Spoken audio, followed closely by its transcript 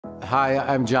Hi,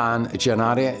 I'm John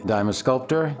Giannotti. I'm a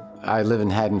sculptor. I live in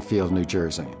Haddonfield, New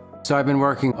Jersey. So I've been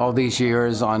working all these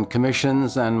years on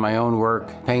commissions and my own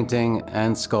work, painting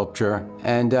and sculpture.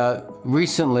 And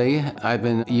recently, I've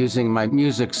been using my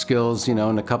music skills, in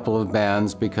a couple of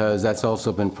bands because that's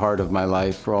also been part of my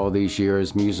life for all these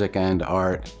years, music and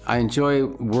art. I enjoy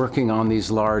working on these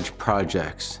large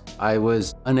projects. I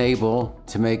was unable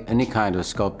to make any kind of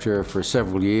sculpture for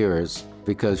several years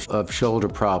because of shoulder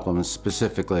problems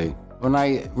specifically. When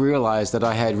I realized that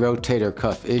I had rotator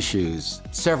cuff issues,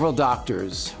 several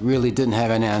doctors really didn't have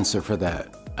an answer for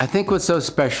that. I think what's so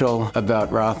special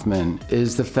about Rothman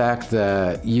is the fact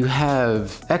that you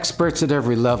have experts at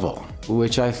every level,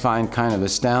 which I find kind of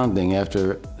astounding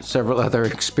after several other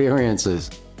experiences.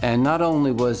 And not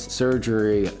only was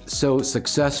surgery so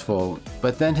successful,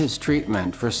 but then his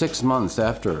treatment for 6 months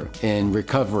after in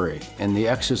recovery and the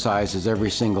exercises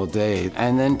every single day.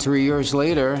 And then 3 years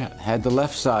later, had the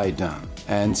left side done.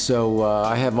 And so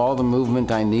I have all the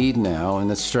movement I need now and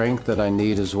the strength that I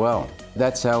need as well.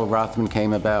 That's how Rothman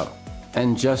came about.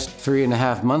 And just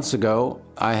 3.5 months ago,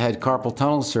 I had carpal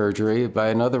tunnel surgery by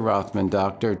another Rothman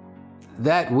doctor.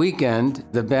 That weekend,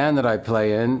 the band that I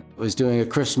play in was doing a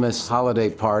Christmas holiday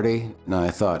party, and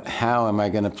I thought, how am I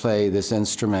going to play this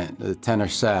instrument, the tenor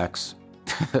sax?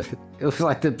 It was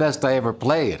like the best I ever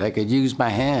played. I could use my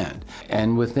hand.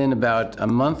 And within about a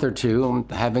month or two, I'm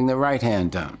having the right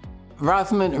hand done.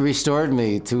 Rothman restored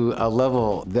me to a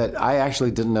level that I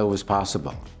actually didn't know was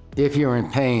possible. If you're in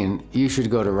pain, you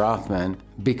should go to Rothman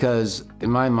because,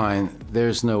 in my mind,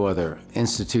 there's no other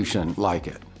institution like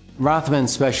it. Rothman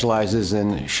specializes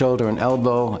in shoulder and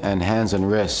elbow and hands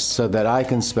and wrists so that I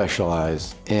can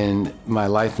specialize in my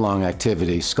lifelong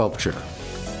activity, sculpture.